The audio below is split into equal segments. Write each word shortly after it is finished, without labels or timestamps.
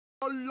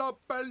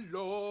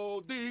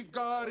L'appello di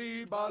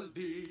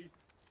Garibaldi,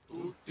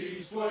 tutti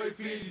i suoi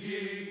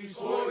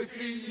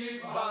figli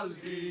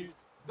baldi,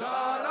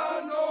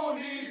 daranno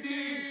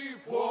uniti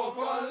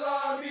fuoco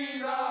alla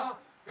mina,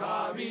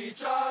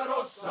 camicia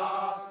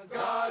rossa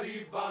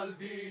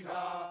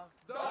garibaldina.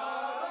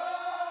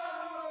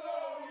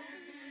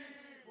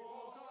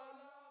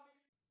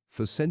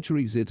 For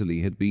centuries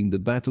Italy had been the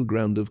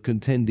battleground of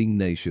contending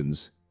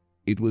nations.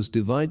 It was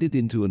divided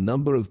into a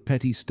number of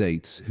petty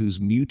states whose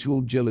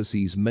mutual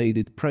jealousies made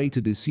it prey to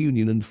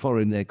disunion and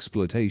foreign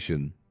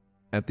exploitation.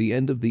 At the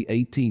end of the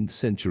 18th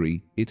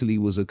century, Italy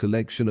was a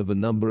collection of a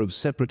number of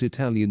separate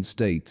Italian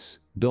states,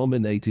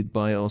 dominated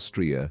by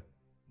Austria.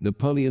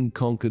 Napoleon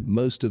conquered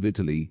most of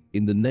Italy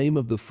in the name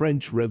of the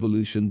French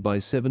Revolution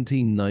by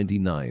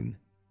 1799.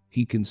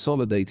 He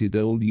consolidated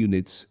old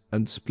units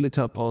and split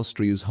up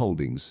Austria's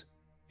holdings.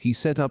 He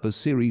set up a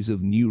series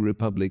of new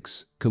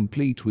republics,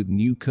 complete with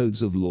new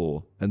codes of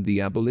law and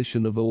the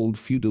abolition of old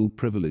feudal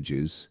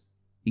privileges.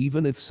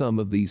 Even if some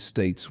of these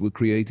states were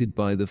created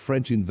by the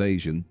French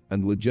invasion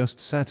and were just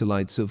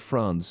satellites of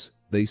France,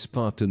 they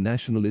sparked a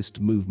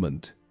nationalist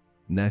movement.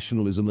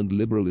 Nationalism and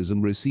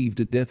liberalism received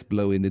a death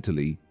blow in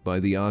Italy by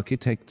the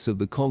architects of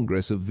the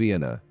Congress of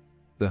Vienna.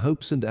 The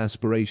hopes and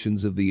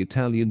aspirations of the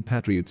Italian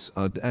patriots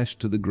are dashed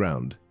to the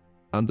ground.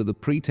 Under the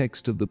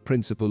pretext of the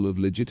principle of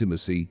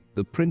legitimacy,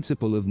 the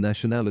principle of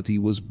nationality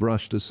was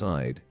brushed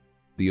aside.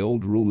 The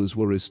old rulers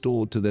were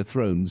restored to their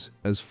thrones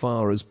as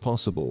far as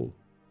possible.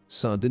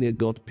 Sardinia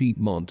got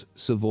Piedmont,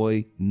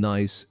 Savoy,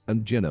 Nice,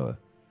 and Genoa.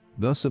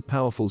 Thus a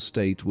powerful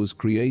state was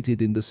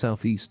created in the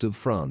southeast of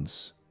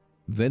France.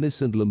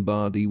 Venice and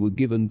Lombardy were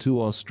given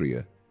to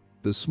Austria.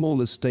 The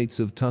smaller states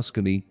of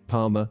Tuscany,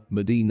 Parma,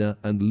 Modena,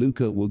 and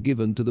Lucca were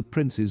given to the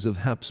princes of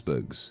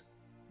Habsburgs.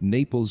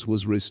 Naples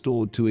was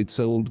restored to its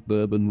old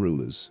Bourbon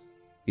rulers.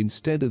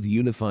 Instead of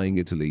unifying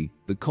Italy,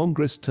 the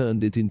Congress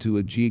turned it into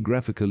a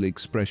geographical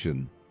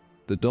expression.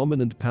 The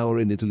dominant power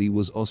in Italy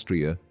was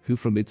Austria, who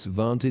from its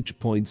vantage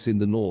points in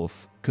the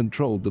north,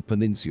 controlled the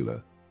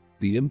peninsula.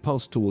 The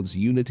impulse towards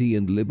unity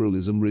and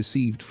liberalism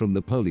received from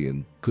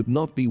Napoleon could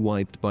not be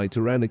wiped by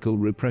tyrannical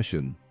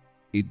repression.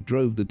 It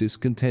drove the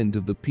discontent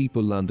of the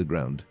people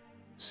underground.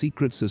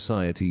 Secret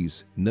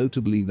societies,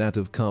 notably that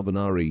of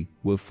Carbonari,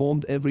 were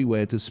formed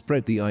everywhere to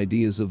spread the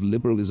ideas of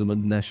liberalism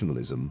and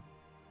nationalism.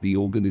 The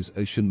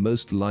organization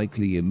most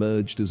likely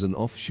emerged as an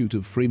offshoot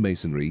of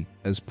Freemasonry,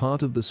 as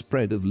part of the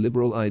spread of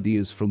liberal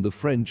ideas from the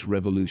French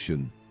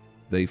Revolution.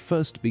 They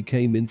first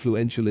became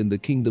influential in the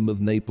Kingdom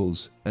of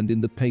Naples and in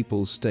the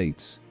Papal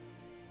States.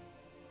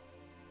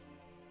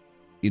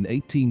 In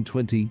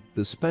 1820,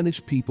 the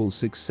Spanish people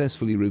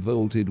successfully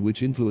revolted,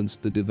 which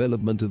influenced the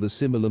development of a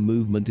similar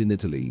movement in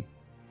Italy.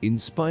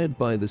 Inspired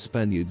by the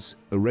Spaniards,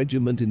 a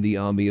regiment in the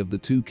army of the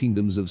two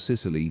kingdoms of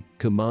Sicily,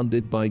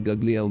 commanded by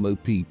Guglielmo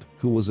Pepe,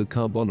 who was a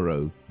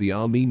Carbonaro, the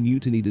army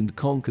mutinied and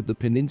conquered the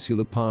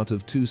peninsular part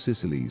of two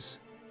Sicilies.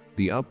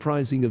 The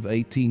uprising of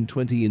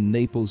 1820 in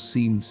Naples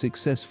seemed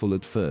successful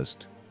at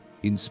first.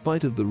 In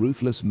spite of the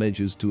ruthless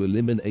measures to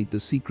eliminate the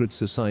secret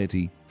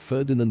society,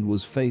 Ferdinand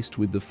was faced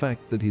with the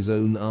fact that his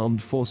own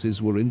armed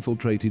forces were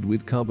infiltrated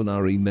with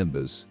Carbonari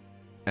members.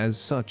 As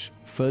such,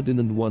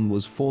 Ferdinand I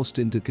was forced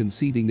into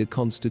conceding a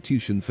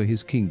constitution for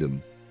his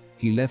kingdom.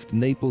 He left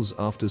Naples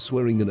after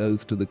swearing an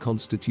oath to the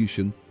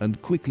constitution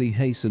and quickly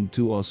hastened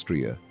to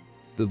Austria.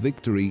 The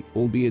victory,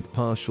 albeit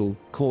partial,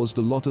 caused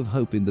a lot of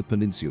hope in the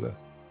peninsula.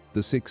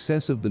 The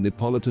success of the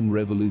Neapolitan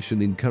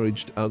Revolution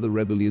encouraged other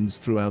rebellions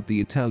throughout the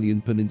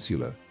Italian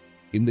peninsula.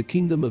 In the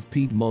Kingdom of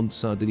Piedmont,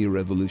 Sardinia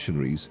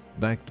revolutionaries,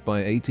 backed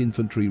by 8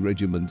 infantry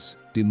regiments,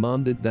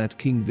 demanded that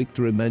King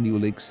Victor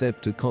Emmanuel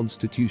accept a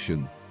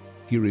constitution.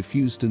 He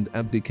refused and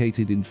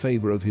abdicated in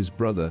favor of his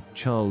brother,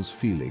 Charles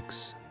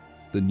Felix.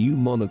 The new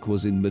monarch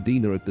was in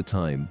Modena at the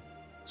time,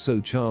 so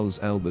Charles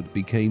Albert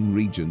became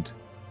regent.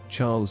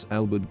 Charles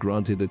Albert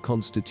granted a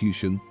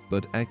constitution,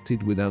 but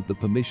acted without the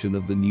permission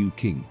of the new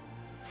king.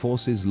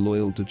 Forces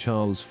loyal to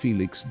Charles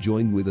Felix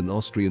joined with an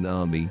Austrian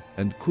army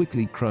and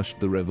quickly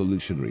crushed the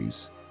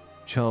revolutionaries.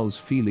 Charles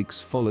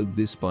Felix followed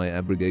this by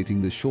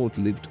abrogating the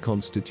short-lived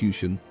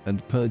constitution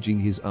and purging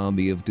his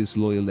army of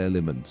disloyal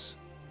elements.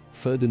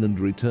 Ferdinand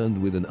returned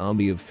with an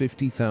army of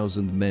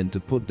 50,000 men to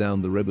put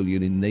down the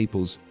rebellion in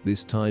Naples.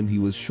 This time he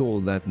was sure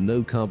that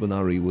no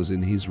Carbonari was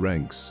in his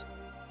ranks.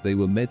 They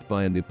were met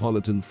by a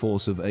Neapolitan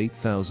force of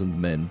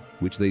 8,000 men,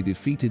 which they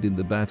defeated in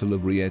the Battle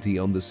of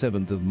Rieti on the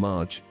 7th of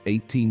March,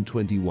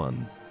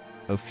 1821.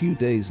 A few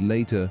days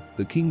later,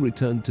 the king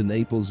returned to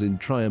Naples in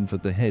triumph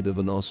at the head of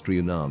an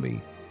Austrian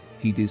army.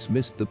 He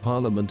dismissed the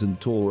parliament and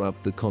tore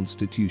up the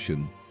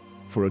constitution.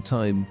 For a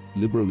time,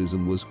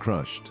 liberalism was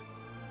crushed.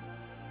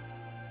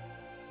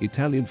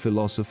 Italian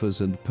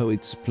philosophers and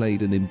poets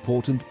played an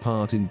important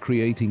part in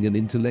creating an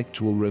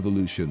intellectual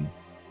revolution.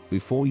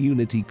 Before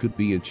unity could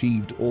be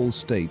achieved, all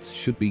states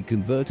should be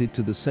converted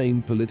to the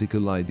same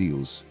political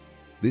ideals.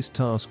 This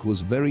task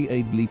was very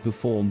ably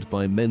performed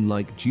by men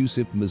like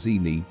Giuseppe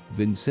Mazzini,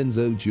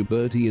 Vincenzo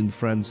Ghiberti and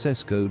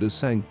Francesco de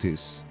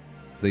Sanctis.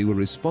 They were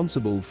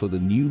responsible for the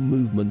new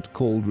movement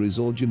called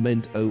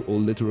Risorgimento, or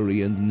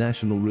literary and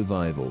national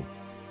revival.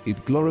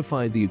 It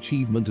glorified the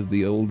achievement of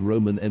the old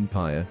Roman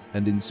Empire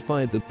and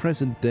inspired the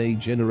present-day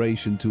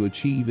generation to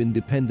achieve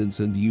independence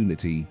and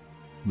unity.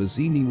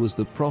 Mazzini was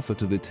the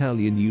prophet of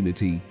Italian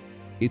unity.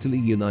 Italy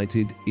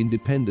united,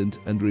 independent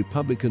and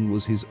republican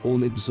was his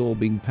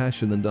all-absorbing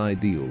passion and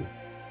ideal.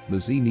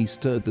 Mazzini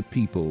stirred the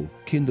people,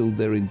 kindled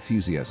their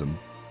enthusiasm.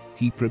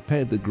 He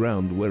prepared the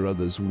ground where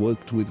others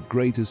worked with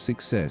greater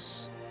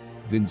success.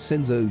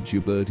 Vincenzo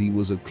Ghiberti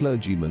was a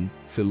clergyman,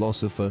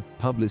 philosopher,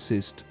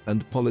 publicist,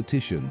 and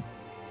politician.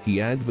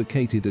 He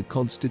advocated a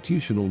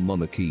constitutional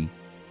monarchy.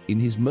 In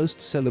his most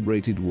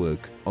celebrated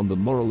work, On the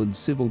Moral and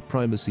Civil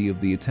Primacy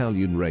of the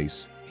Italian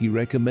Race, he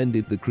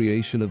recommended the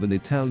creation of an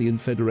Italian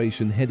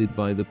federation headed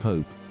by the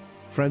Pope.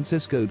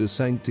 Francesco de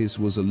Sanctis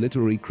was a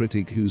literary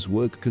critic whose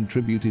work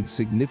contributed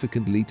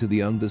significantly to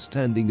the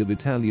understanding of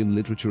Italian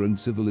literature and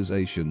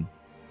civilization.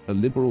 A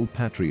liberal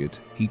patriot,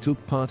 he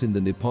took part in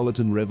the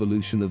Neapolitan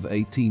Revolution of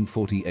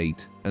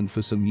 1848, and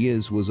for some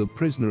years was a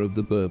prisoner of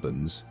the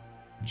Bourbons.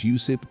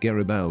 Giuseppe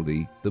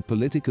Garibaldi, the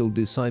political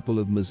disciple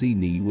of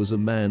Mazzini, was a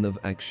man of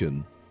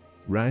action.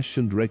 Rash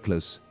and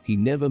reckless, he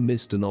never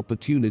missed an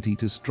opportunity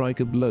to strike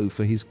a blow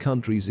for his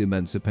country's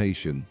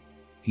emancipation.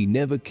 He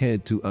never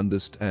cared to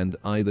understand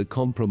either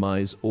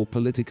compromise or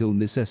political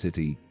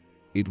necessity.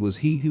 It was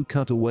he who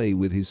cut away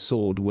with his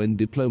sword when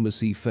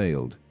diplomacy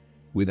failed.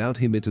 Without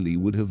him, Italy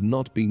would have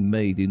not been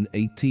made in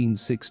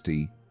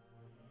 1860.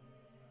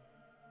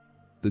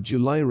 The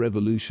July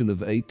Revolution of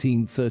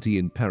 1830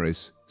 in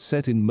Paris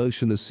set in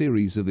motion a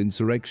series of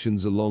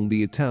insurrections along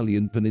the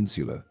Italian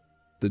peninsula.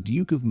 The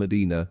Duke of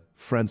Modena,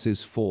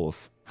 Francis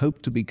IV,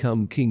 hoped to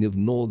become king of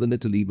northern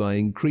Italy by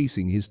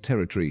increasing his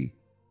territory.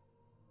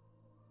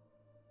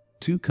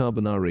 Two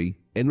Carbonari,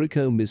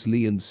 Enrico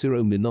Misli and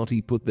Ciro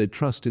Minotti, put their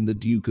trust in the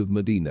Duke of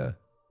Modena.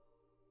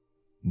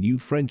 New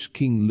French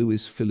King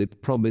Louis Philippe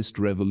promised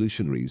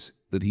revolutionaries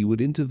that he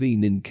would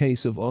intervene in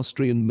case of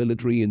Austrian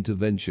military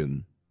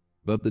intervention.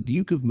 But the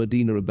Duke of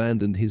Modena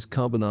abandoned his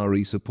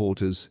Carbonari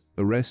supporters,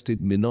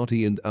 arrested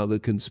Minotti and other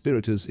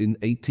conspirators in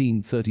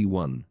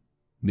 1831.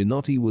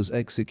 Minotti was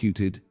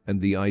executed,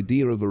 and the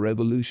idea of a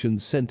revolution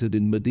centered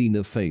in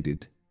Modena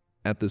faded.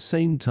 At the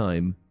same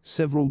time,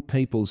 several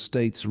papal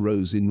states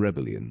rose in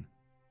rebellion,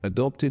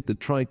 adopted the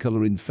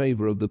tricolor in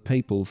favor of the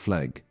papal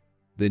flag.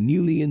 Their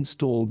newly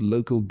installed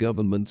local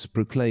governments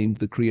proclaimed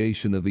the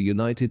creation of a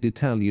united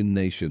Italian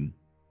nation.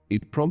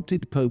 It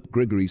prompted Pope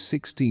Gregory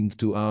XVI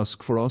to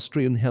ask for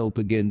Austrian help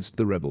against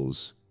the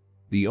rebels.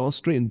 The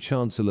Austrian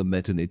Chancellor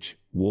Metternich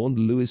warned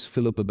Louis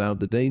Philippe about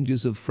the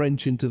dangers of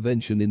French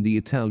intervention in the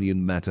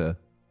Italian matter.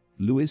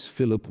 Louis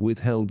Philippe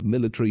withheld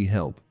military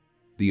help.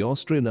 The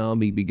Austrian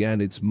army began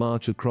its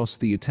march across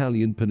the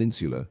Italian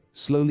peninsula,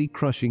 slowly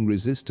crushing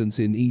resistance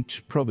in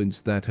each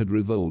province that had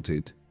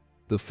revolted.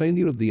 The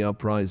failure of the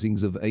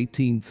uprisings of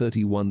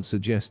 1831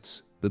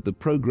 suggests that the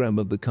program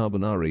of the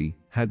Carbonari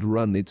had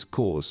run its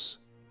course.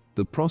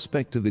 The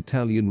prospect of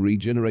Italian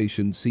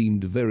regeneration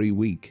seemed very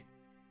weak.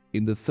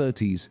 In the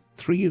 30s,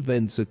 three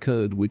events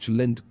occurred which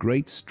lent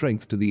great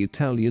strength to the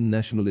Italian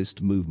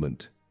nationalist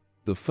movement.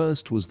 The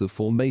first was the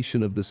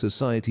formation of the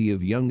Society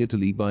of Young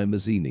Italy by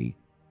Mazzini.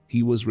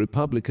 He was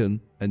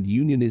Republican and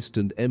Unionist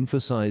and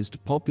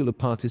emphasized popular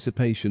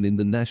participation in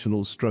the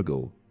national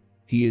struggle.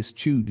 He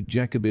eschewed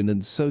Jacobin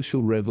and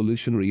social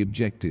revolutionary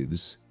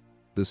objectives.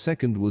 The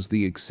second was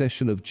the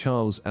accession of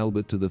Charles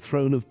Albert to the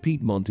throne of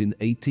Piedmont in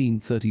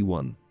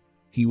 1831.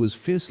 He was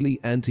fiercely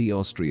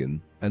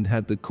anti-Austrian and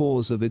had the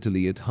cause of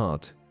Italy at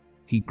heart.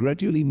 He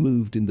gradually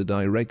moved in the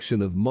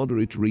direction of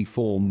moderate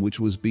reform which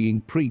was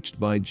being preached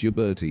by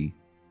Ghiberti.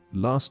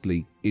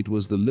 Lastly, it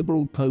was the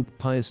liberal Pope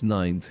Pius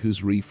IX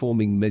whose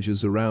reforming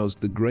measures aroused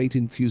the great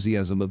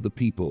enthusiasm of the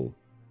people.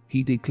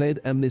 He declared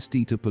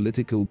amnesty to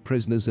political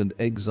prisoners and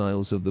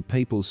exiles of the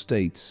Papal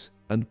States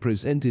and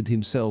presented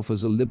himself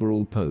as a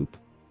liberal pope.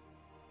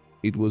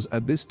 It was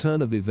at this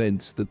turn of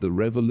events that the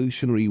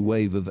revolutionary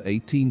wave of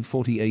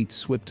 1848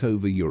 swept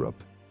over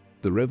Europe.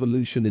 The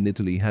revolution in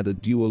Italy had a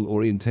dual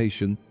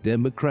orientation,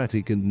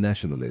 democratic and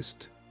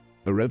nationalist.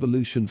 A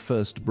revolution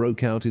first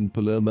broke out in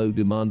Palermo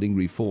demanding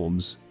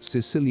reforms,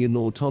 Sicilian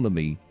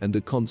autonomy, and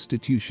a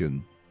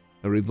constitution.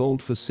 A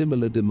revolt for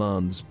similar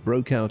demands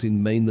broke out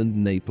in mainland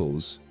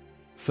Naples.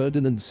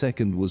 Ferdinand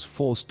II was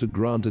forced to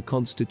grant a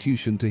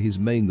constitution to his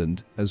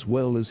mainland as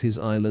well as his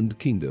island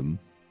kingdom.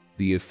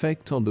 The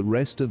effect on the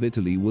rest of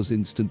Italy was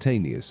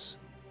instantaneous.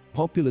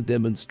 Popular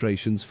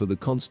demonstrations for the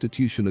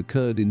constitution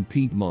occurred in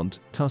Piedmont,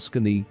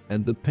 Tuscany,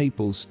 and the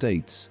Papal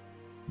States.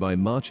 By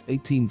March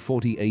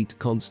 1848,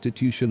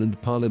 constitution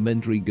and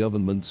parliamentary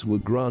governments were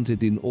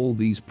granted in all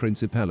these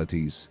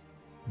principalities.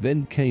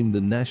 Then came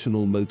the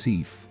national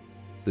motif.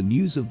 The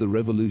news of the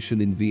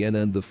revolution in Vienna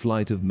and the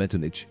flight of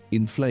Metternich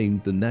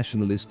inflamed the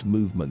nationalist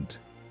movement.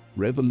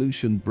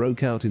 Revolution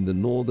broke out in the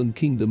northern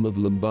kingdom of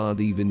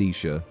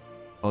Lombardy-Venetia.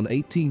 On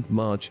 18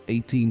 March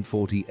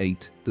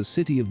 1848, the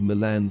city of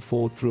Milan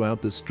fought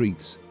throughout the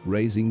streets,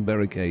 raising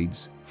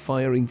barricades,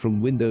 firing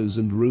from windows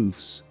and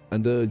roofs,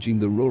 and urging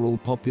the rural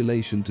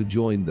population to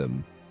join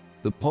them.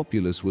 The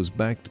populace was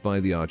backed by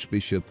the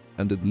archbishop,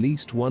 and at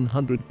least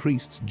 100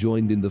 priests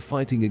joined in the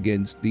fighting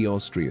against the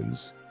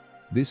Austrians.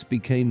 This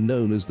became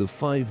known as the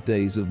 5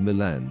 Days of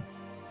Milan.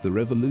 The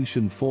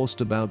revolution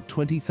forced about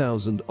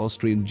 20,000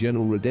 Austrian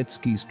General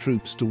Radetzky's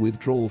troops to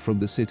withdraw from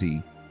the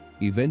city.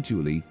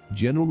 Eventually,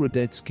 General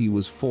Radetzky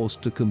was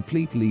forced to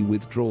completely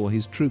withdraw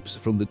his troops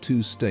from the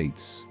two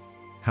states.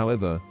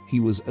 However, he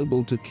was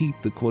able to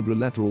keep the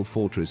quadrilateral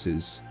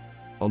fortresses.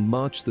 On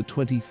March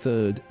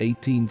 23,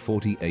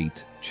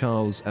 1848,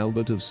 Charles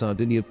Albert of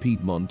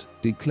Sardinia-Piedmont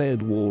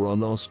declared war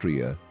on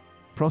Austria.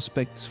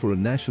 Prospects for a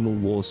national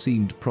war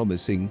seemed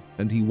promising,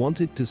 and he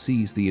wanted to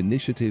seize the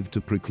initiative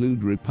to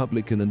preclude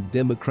Republican and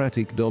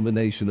Democratic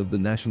domination of the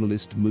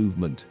nationalist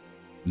movement.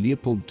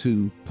 Leopold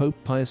II, Pope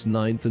Pius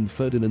IX and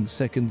Ferdinand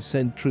II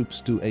sent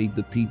troops to aid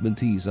the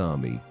Piedmontese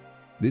army.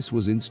 This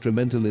was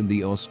instrumental in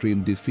the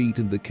Austrian defeat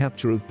and the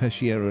capture of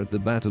Peschiera at the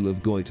Battle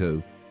of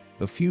Goito.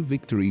 A few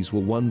victories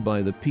were won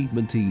by the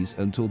Piedmontese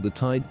until the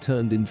tide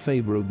turned in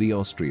favor of the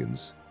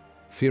Austrians.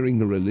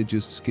 Fearing a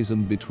religious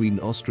schism between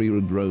Austria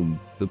and Rome,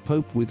 the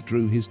Pope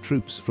withdrew his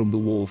troops from the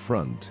war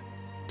front.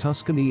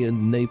 Tuscany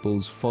and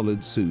Naples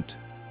followed suit.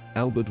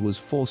 Albert was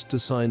forced to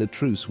sign a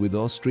truce with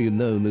Austria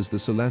known as the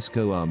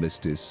Solasco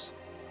Armistice.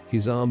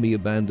 His army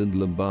abandoned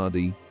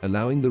Lombardy,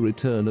 allowing the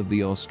return of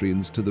the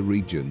Austrians to the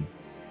region.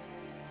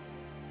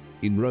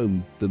 In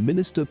Rome, the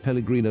minister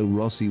Pellegrino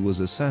Rossi was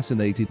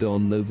assassinated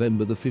on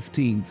November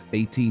 15,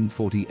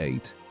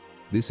 1848.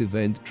 This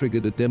event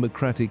triggered a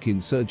democratic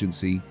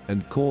insurgency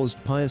and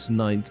caused Pius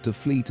IX to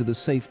flee to the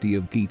safety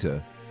of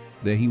Gaeta.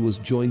 There he was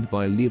joined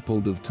by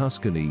Leopold of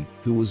Tuscany,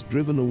 who was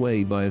driven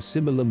away by a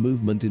similar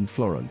movement in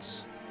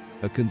Florence.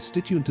 A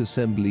constituent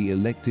assembly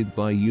elected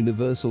by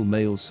universal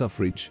male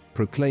suffrage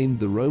proclaimed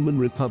the Roman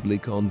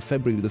Republic on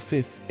February 5,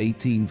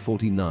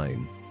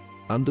 1849.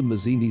 Under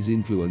Mazzini's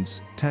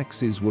influence,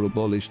 taxes were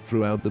abolished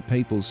throughout the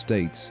Papal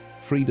States,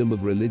 freedom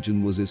of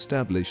religion was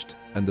established,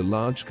 and a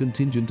large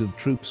contingent of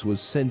troops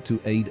was sent to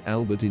aid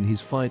Albert in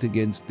his fight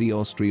against the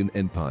Austrian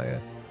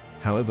Empire.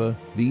 However,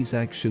 these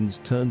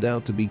actions turned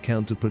out to be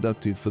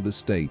counterproductive for the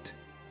state.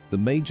 The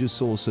major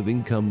source of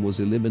income was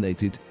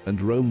eliminated, and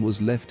Rome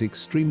was left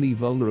extremely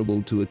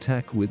vulnerable to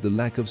attack with the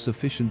lack of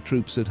sufficient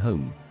troops at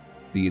home.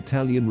 The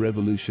Italian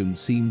Revolution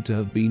seemed to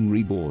have been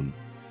reborn.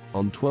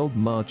 On 12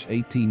 March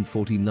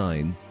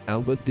 1849,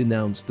 Albert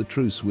denounced the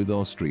truce with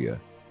Austria.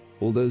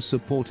 Although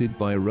supported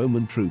by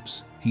Roman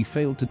troops, he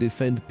failed to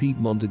defend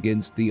Piedmont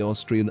against the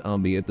Austrian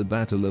army at the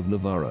Battle of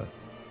Novara.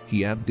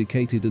 He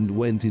abdicated and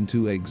went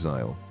into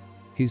exile.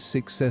 His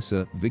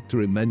successor,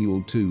 Victor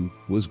Emmanuel II,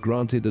 was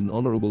granted an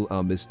honorable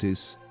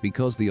armistice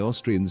because the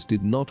Austrians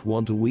did not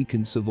want a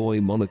weakened Savoy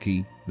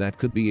monarchy that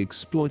could be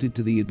exploited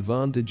to the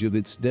advantage of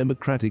its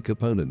democratic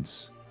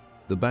opponents.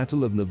 The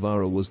Battle of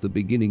Novara was the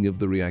beginning of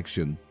the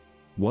reaction.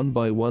 One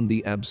by one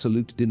the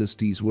absolute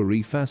dynasties were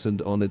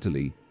refastened on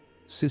Italy.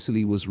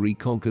 Sicily was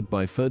reconquered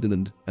by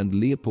Ferdinand, and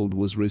Leopold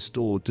was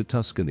restored to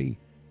Tuscany.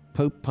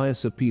 Pope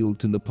Pius appealed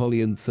to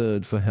Napoleon III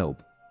for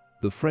help.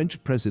 The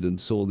French president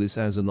saw this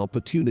as an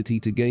opportunity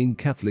to gain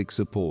Catholic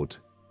support.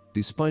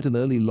 Despite an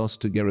early loss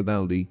to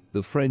Garibaldi,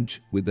 the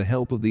French, with the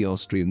help of the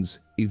Austrians,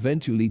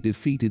 eventually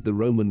defeated the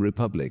Roman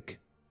Republic.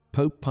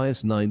 Pope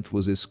Pius IX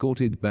was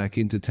escorted back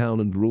into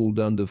town and ruled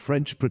under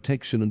French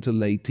protection until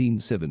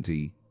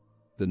 1870.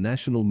 The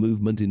national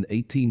movement in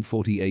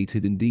 1848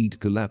 had indeed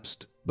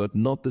collapsed, but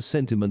not the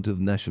sentiment of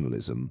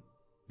nationalism.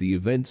 The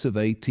events of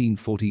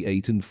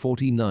 1848 and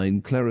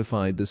 49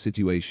 clarified the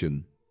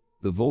situation.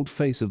 The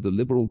volte-face of the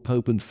liberal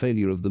pope and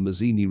failure of the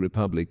Mazzini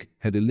Republic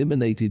had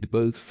eliminated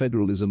both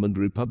federalism and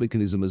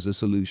republicanism as a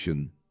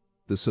solution.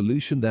 The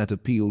solution that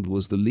appealed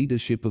was the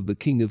leadership of the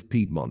King of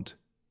Piedmont.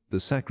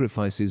 The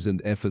sacrifices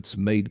and efforts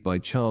made by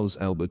Charles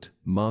Albert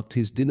marked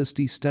his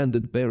dynasty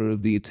standard-bearer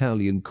of the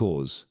Italian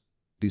cause.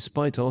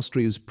 Despite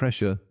Austria's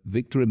pressure,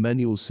 Victor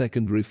Emmanuel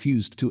II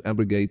refused to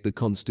abrogate the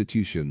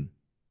constitution.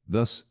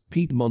 Thus,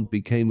 Piedmont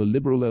became a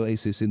liberal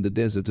oasis in the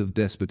desert of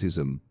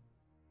despotism.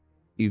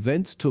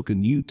 Events took a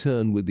new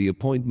turn with the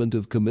appointment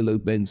of Camillo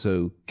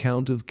Benso,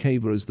 Count of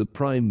Cavour, as the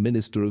Prime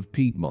Minister of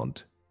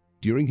Piedmont.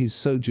 During his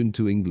sojourn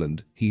to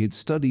England, he had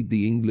studied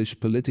the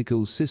English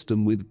political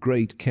system with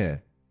great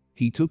care.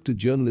 He took to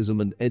journalism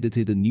and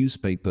edited a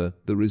newspaper,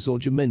 the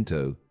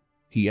Risorgimento.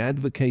 He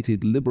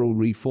advocated liberal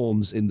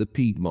reforms in the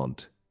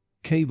Piedmont.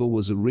 Cavour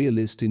was a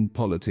realist in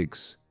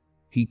politics.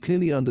 He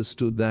clearly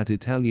understood that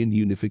Italian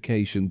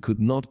unification could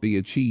not be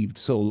achieved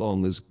so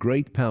long as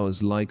great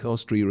powers like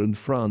Austria and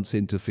France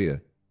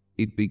interfere.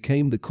 It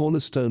became the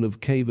cornerstone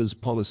of Cavour's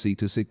policy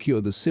to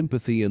secure the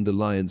sympathy and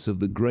alliance of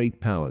the great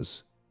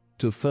powers.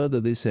 To further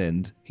this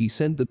end, he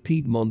sent the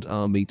Piedmont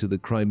army to the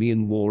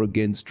Crimean War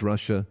against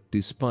Russia,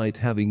 despite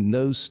having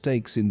no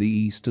stakes in the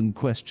Eastern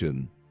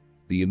question.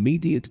 The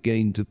immediate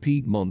gain to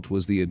Piedmont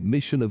was the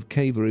admission of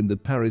Cavour in the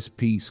Paris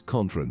Peace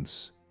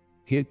Conference.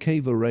 Here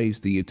Cavour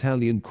raised the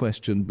Italian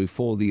question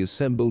before the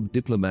assembled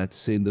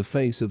diplomats in the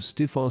face of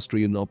stiff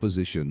Austrian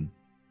opposition.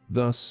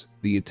 Thus,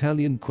 the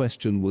Italian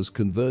question was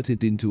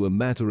converted into a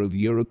matter of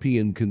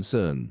European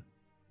concern.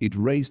 It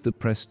raised the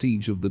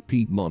prestige of the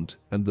Piedmont,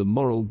 and the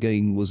moral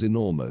gain was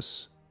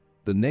enormous.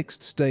 The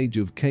next stage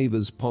of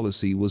Cavour's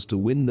policy was to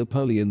win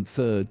Napoleon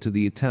III to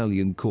the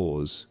Italian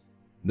cause.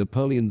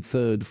 Napoleon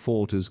III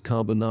fought as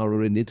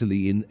Carbonari in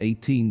Italy in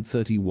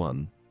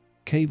 1831.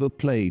 Cavour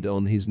played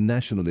on his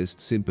nationalist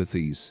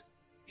sympathies.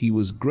 He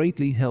was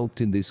greatly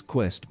helped in this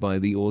quest by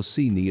the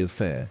Orsini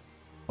affair.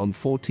 On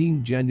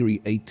 14 January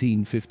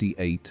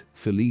 1858,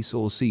 Felice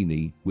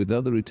Orsini, with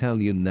other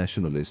Italian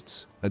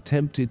nationalists,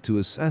 attempted to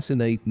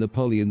assassinate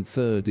Napoleon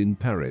III in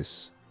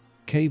Paris.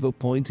 Cavour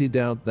pointed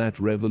out that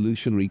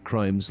revolutionary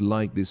crimes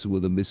like this were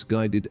the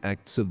misguided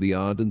acts of the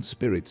ardent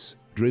spirits,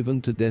 driven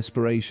to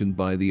desperation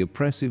by the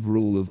oppressive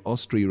rule of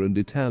Austria and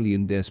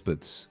Italian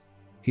despots.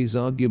 His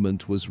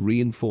argument was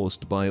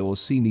reinforced by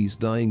Orsini's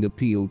dying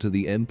appeal to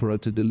the emperor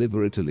to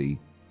deliver Italy.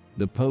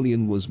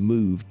 Napoleon was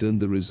moved, and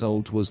the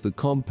result was the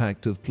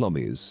Compact of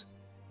Plomies.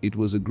 It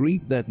was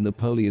agreed that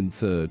Napoleon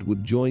III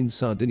would join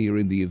Sardinia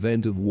in the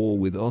event of war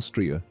with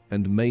Austria,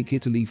 and make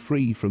Italy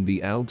free from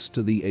the Alps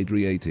to the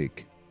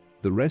Adriatic.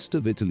 The rest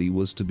of Italy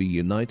was to be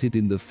united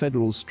in the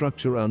federal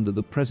structure under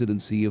the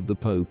presidency of the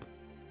Pope.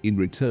 In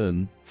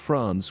return,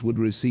 France would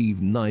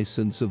receive Nice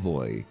and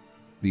Savoy.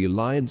 The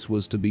alliance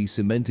was to be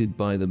cemented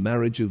by the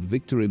marriage of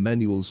Victor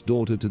Emmanuel's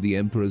daughter to the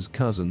emperor's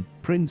cousin,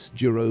 Prince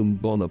Jerome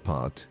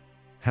Bonaparte.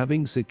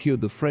 Having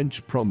secured the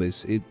French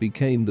promise, it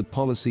became the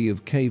policy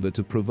of Cavour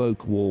to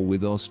provoke war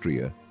with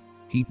Austria.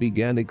 He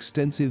began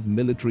extensive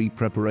military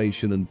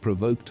preparation and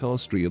provoked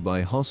Austria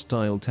by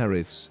hostile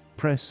tariffs,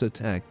 press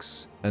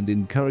attacks, and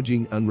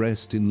encouraging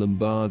unrest in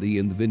Lombardy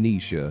and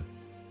Venetia.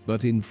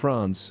 But in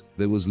France,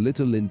 there was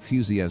little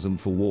enthusiasm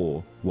for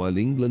war, while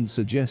England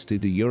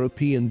suggested a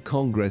European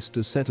Congress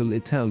to settle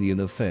Italian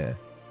affair.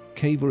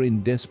 Cavour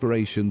in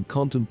desperation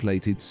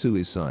contemplated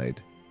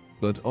suicide.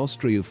 But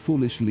Austria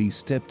foolishly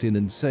stepped in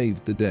and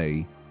saved the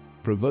day.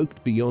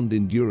 Provoked beyond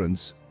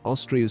endurance,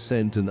 Austria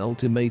sent an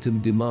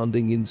ultimatum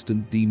demanding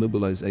instant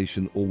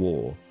demobilization or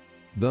war.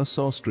 Thus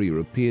Austria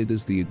appeared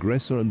as the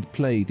aggressor and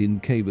played in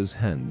Cavour's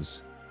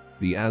hands.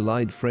 The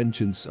allied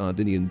French and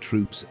Sardinian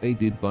troops,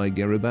 aided by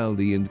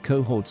Garibaldi and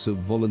cohorts of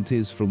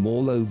volunteers from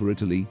all over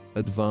Italy,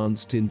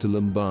 advanced into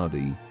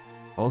Lombardy.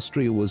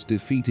 Austria was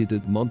defeated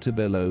at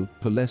Montebello,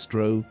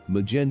 Palestro,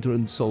 Magenta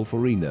and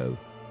Solferino.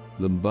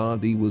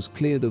 Lombardy was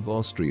cleared of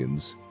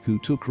Austrians, who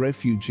took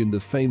refuge in the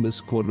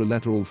famous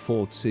quadrilateral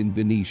forts in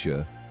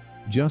Venetia.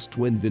 Just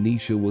when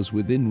Venetia was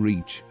within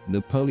reach,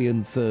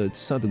 Napoleon III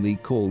suddenly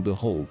called a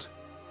halt.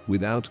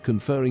 Without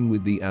conferring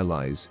with the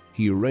Allies,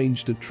 he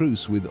arranged a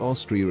truce with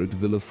Austria at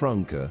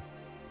Villafranca.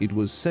 It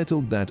was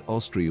settled that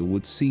Austria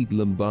would cede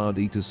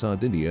Lombardy to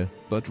Sardinia,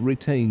 but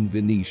retain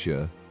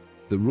Venetia.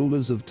 The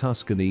rulers of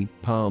Tuscany,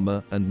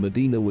 Parma, and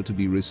Modena were to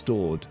be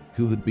restored,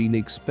 who had been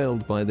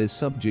expelled by their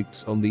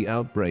subjects on the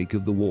outbreak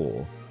of the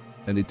war.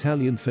 An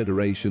Italian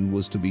federation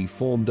was to be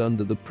formed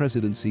under the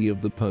presidency of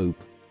the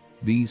Pope.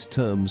 These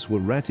terms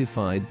were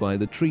ratified by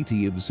the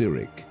Treaty of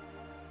Zurich.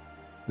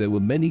 There were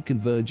many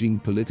converging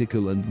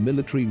political and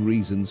military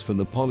reasons for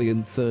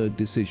Napoleon III's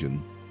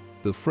decision.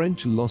 The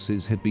French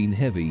losses had been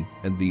heavy,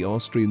 and the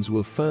Austrians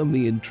were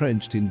firmly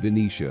entrenched in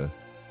Venetia.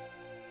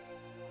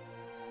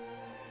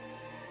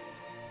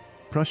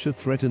 Prussia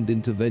threatened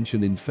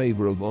intervention in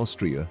favor of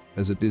Austria,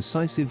 as a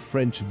decisive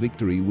French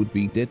victory would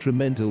be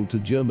detrimental to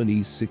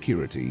Germany's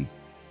security.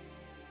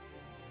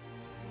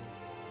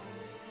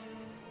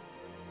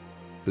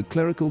 The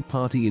clerical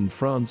party in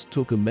France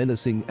took a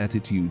menacing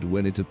attitude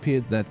when it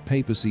appeared that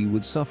papacy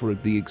would suffer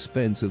at the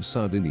expense of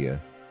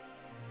Sardinia.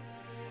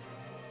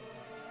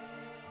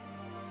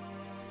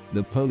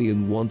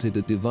 Napoleon wanted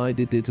a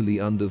divided Italy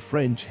under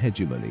French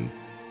hegemony.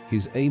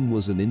 His aim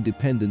was an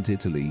independent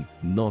Italy,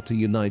 not a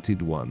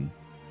united one.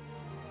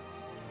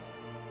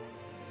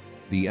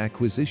 The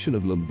acquisition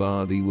of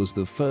Lombardy was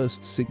the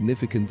first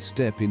significant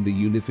step in the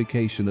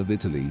unification of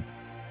Italy.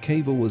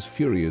 Cavour was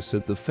furious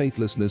at the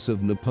faithlessness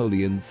of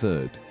Napoleon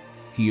III.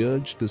 He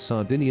urged the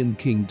Sardinian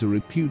king to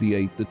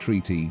repudiate the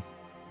treaty.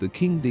 The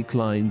king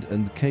declined,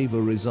 and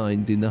Cavour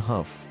resigned in a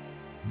huff.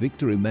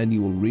 Victor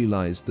Emmanuel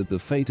realized that the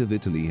fate of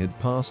Italy had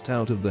passed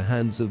out of the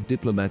hands of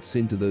diplomats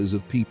into those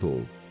of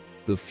people.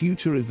 The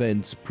future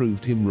events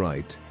proved him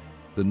right.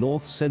 The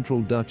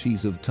north-central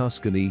duchies of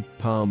Tuscany,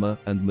 Parma,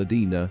 and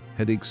Modena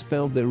had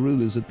expelled their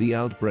rulers at the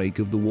outbreak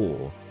of the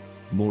war.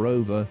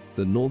 Moreover,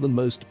 the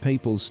northernmost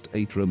papal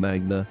state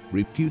Romagna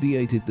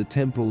repudiated the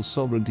temporal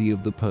sovereignty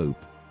of the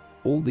Pope.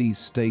 All these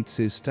states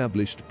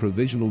established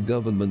provisional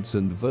governments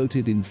and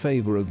voted in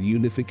favor of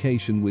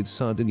unification with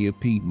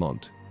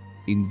Sardinia-Piedmont.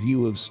 In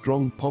view of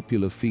strong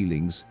popular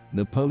feelings,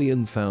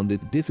 Napoleon found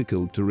it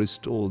difficult to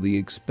restore the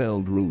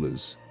expelled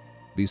rulers.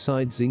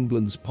 Besides,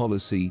 England's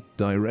policy,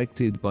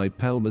 directed by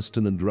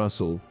Palmerston and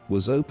Russell,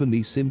 was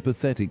openly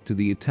sympathetic to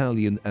the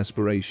Italian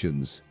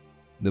aspirations.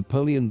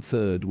 Napoleon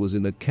III was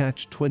in a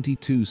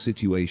catch-22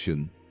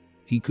 situation.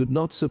 He could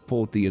not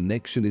support the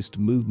annexionist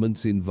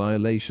movements in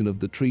violation of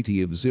the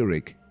Treaty of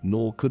Zurich,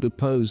 nor could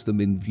oppose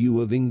them in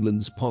view of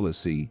England's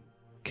policy.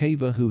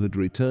 Cavour, who had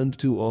returned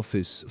to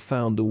office,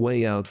 found a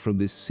way out from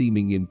this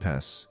seeming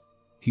impasse.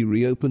 He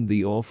reopened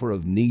the offer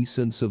of Nice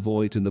and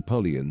Savoy to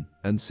Napoleon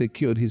and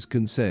secured his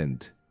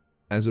consent.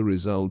 As a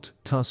result,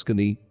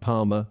 Tuscany,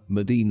 Parma,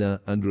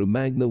 Modena and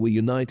Romagna were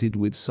united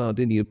with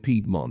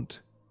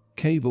Sardinia-Piedmont.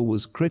 Cavour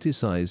was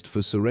criticized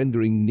for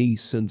surrendering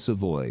Nice and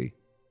Savoy.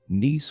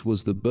 Nice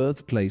was the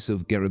birthplace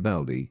of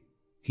Garibaldi.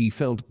 He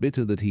felt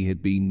bitter that he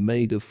had been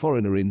made a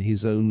foreigner in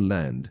his own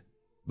land.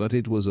 But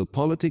it was a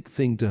politic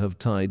thing to have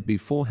tied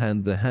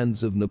beforehand the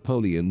hands of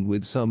Napoleon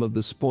with some of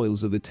the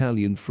spoils of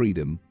Italian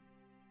freedom.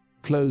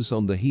 Close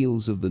on the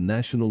heels of the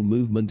national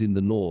movement in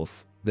the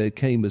north, there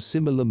came a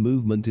similar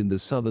movement in the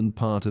southern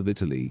part of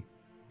Italy.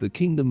 The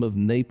Kingdom of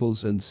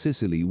Naples and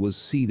Sicily was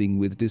seething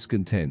with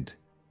discontent.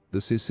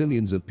 The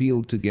Sicilians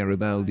appealed to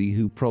Garibaldi,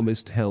 who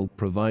promised help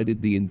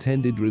provided the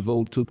intended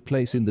revolt took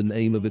place in the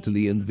name of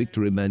Italy and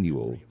Victor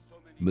Emmanuel.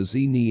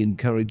 Mazzini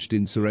encouraged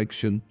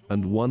insurrection,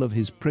 and one of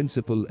his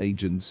principal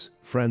agents,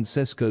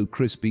 Francesco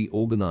Crispi,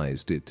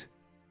 organized it.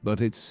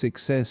 But its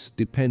success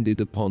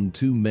depended upon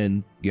two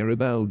men,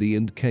 Garibaldi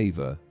and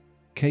Cavour.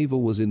 Cavour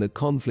was in a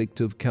conflict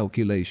of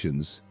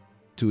calculations.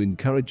 To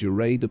encourage a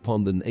raid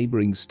upon the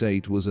neighboring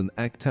state was an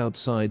act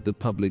outside the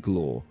public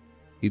law.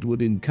 It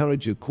would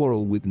encourage a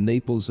quarrel with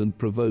Naples and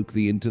provoke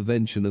the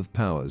intervention of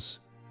powers.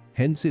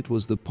 Hence it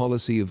was the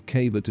policy of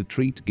Cavour to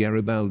treat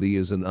Garibaldi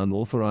as an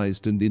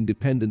unauthorized and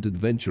independent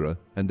adventurer,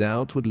 and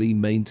outwardly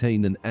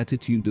maintain an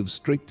attitude of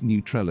strict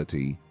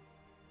neutrality.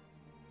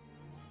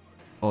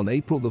 On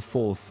April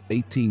 4,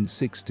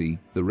 1860,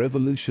 the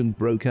revolution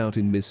broke out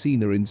in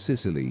Messina in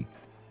Sicily.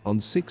 On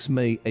 6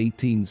 May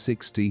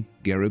 1860,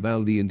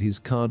 Garibaldi and his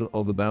cadre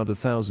of about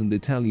 1,000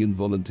 Italian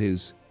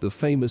volunteers, the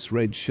famous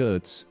Red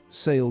Shirts,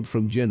 sailed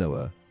from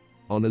Genoa.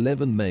 On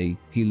 11 May,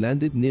 he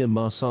landed near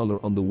Marsala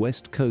on the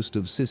west coast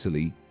of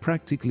Sicily,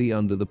 practically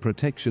under the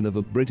protection of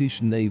a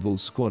British naval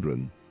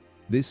squadron.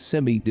 This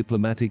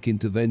semi-diplomatic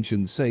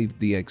intervention saved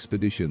the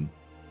expedition.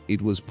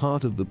 It was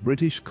part of the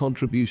British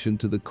contribution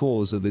to the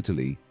cause of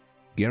Italy.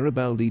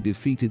 Garibaldi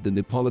defeated the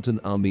Neapolitan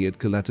army at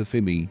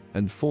Calatafimi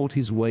and fought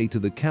his way to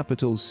the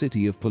capital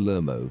city of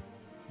Palermo.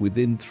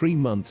 Within 3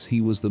 months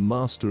he was the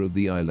master of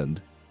the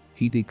island.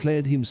 He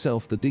declared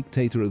himself the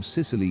dictator of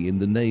Sicily in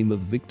the name of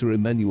Victor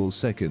Emmanuel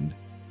II.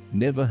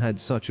 Never had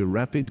such a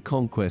rapid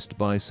conquest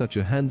by such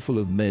a handful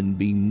of men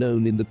been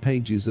known in the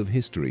pages of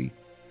history.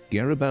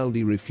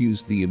 Garibaldi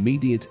refused the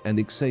immediate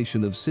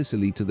annexation of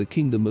Sicily to the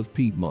Kingdom of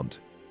Piedmont.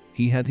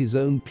 He had his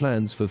own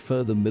plans for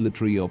further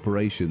military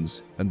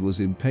operations and was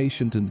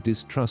impatient and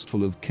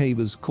distrustful of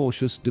Cavour's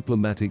cautious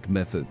diplomatic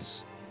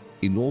methods.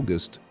 In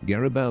August,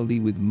 Garibaldi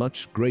with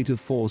much greater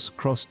force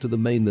crossed to the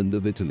mainland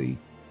of Italy.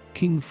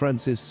 King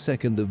Francis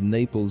II of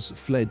Naples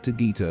fled to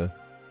Gaeta.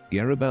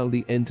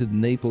 Garibaldi entered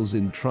Naples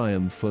in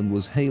triumph and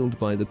was hailed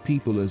by the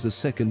people as a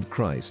second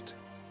Christ.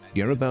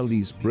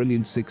 Garibaldi's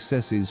brilliant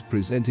successes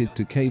presented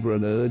to Cavour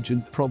an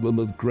urgent problem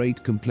of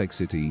great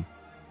complexity.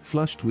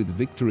 Flushed with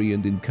victory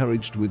and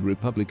encouraged with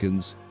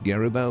Republicans,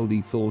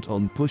 Garibaldi thought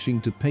on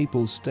pushing to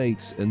Papal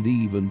States and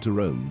even to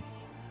Rome.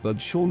 But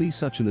surely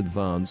such an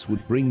advance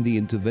would bring the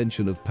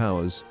intervention of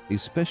powers,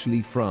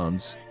 especially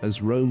France,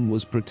 as Rome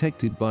was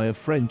protected by a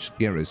French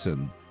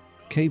garrison.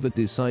 Cavour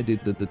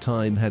decided that the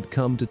time had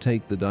come to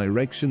take the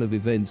direction of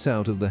events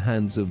out of the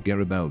hands of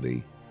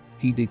Garibaldi.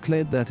 He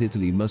declared that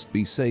Italy must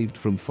be saved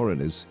from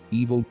foreigners,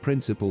 evil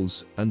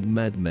principles, and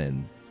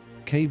madmen.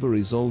 Cavour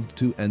resolved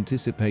to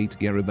anticipate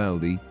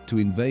Garibaldi, to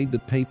invade the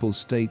Papal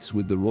States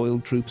with the royal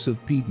troops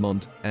of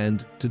Piedmont,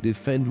 and to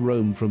defend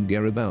Rome from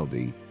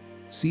Garibaldi.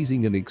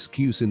 Seizing an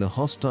excuse in a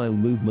hostile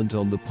movement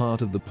on the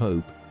part of the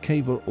Pope,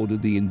 Cavour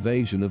ordered the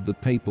invasion of the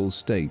Papal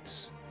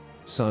States.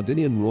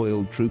 Sardinian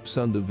royal troops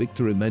under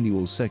Victor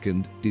Emmanuel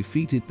II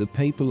defeated the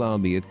Papal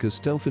army at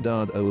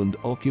Castelfidardo and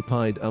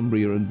occupied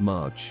Umbria and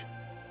March.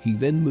 He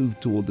then moved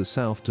toward the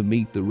south to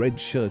meet the Red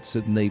Shirts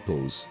at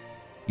Naples.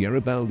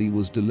 Garibaldi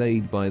was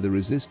delayed by the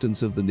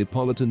resistance of the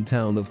Neapolitan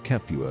town of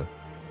Capua.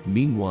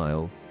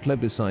 Meanwhile,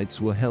 plebiscites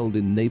were held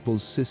in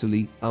Naples,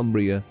 Sicily,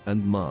 Umbria,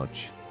 and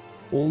March.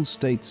 All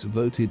states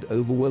voted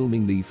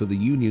overwhelmingly for the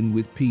union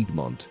with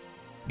Piedmont.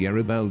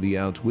 Garibaldi,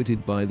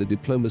 outwitted by the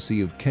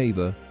diplomacy of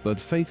Cavour, but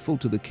faithful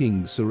to the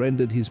king,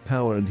 surrendered his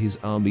power and his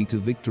army to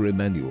Victor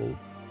Emmanuel.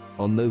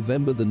 On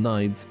November 9,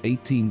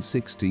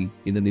 1860,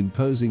 in an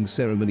imposing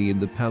ceremony in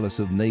the Palace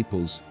of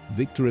Naples,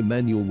 Victor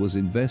Emmanuel was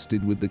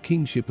invested with the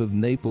kingship of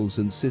Naples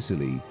and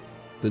Sicily.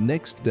 The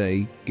next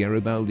day,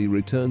 Garibaldi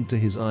returned to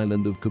his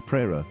island of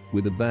Caprera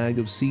with a bag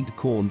of seed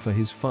corn for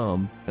his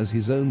farm as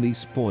his only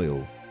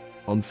spoil.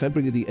 On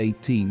February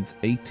 18,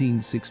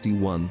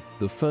 1861,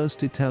 the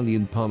first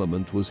Italian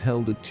parliament was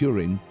held at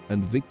Turin,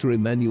 and Victor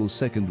Emmanuel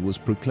II was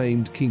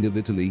proclaimed King of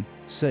Italy,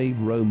 save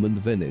Rome and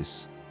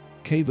Venice.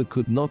 Cavour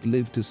could not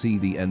live to see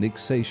the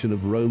annexation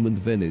of Rome and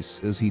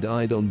Venice, as he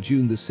died on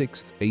June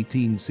 6,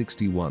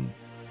 1861.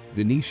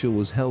 Venetia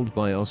was held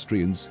by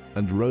Austrians,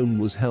 and Rome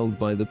was held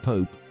by the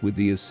Pope, with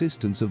the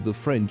assistance of the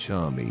French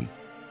army.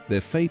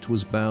 Their fate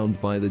was bound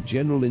by the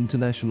general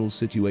international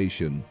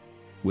situation.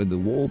 When the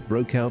war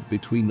broke out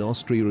between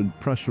Austria and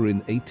Prussia in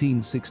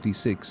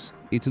 1866,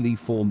 Italy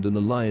formed an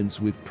alliance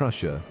with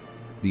Prussia.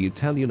 The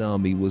Italian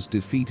army was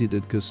defeated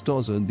at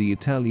Custoza and the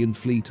Italian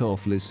fleet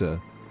off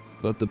Lissa.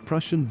 But the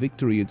Prussian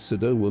victory at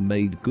Sadowa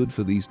made good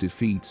for these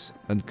defeats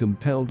and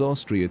compelled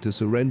Austria to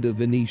surrender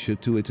Venetia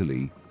to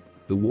Italy.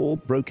 The war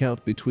broke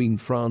out between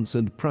France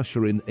and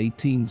Prussia in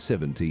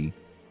 1870.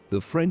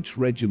 The French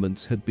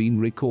regiments had been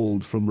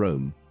recalled from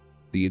Rome.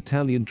 The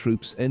Italian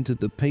troops entered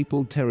the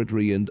papal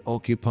territory and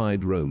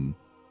occupied Rome.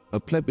 A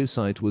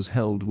plebiscite was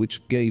held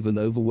which gave an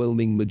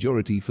overwhelming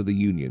majority for the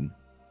Union.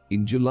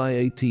 In July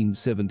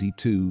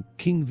 1872,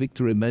 King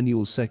Victor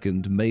Emmanuel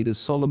II made a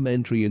solemn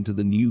entry into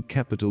the new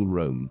capital,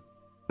 Rome.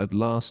 At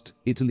last,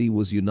 Italy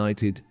was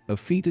united, a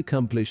feat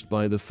accomplished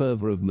by the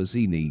fervor of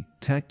Mazzini,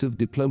 tact of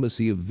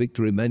diplomacy of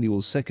Victor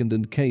Emmanuel II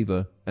and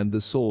Cavour, and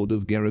the sword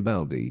of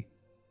Garibaldi.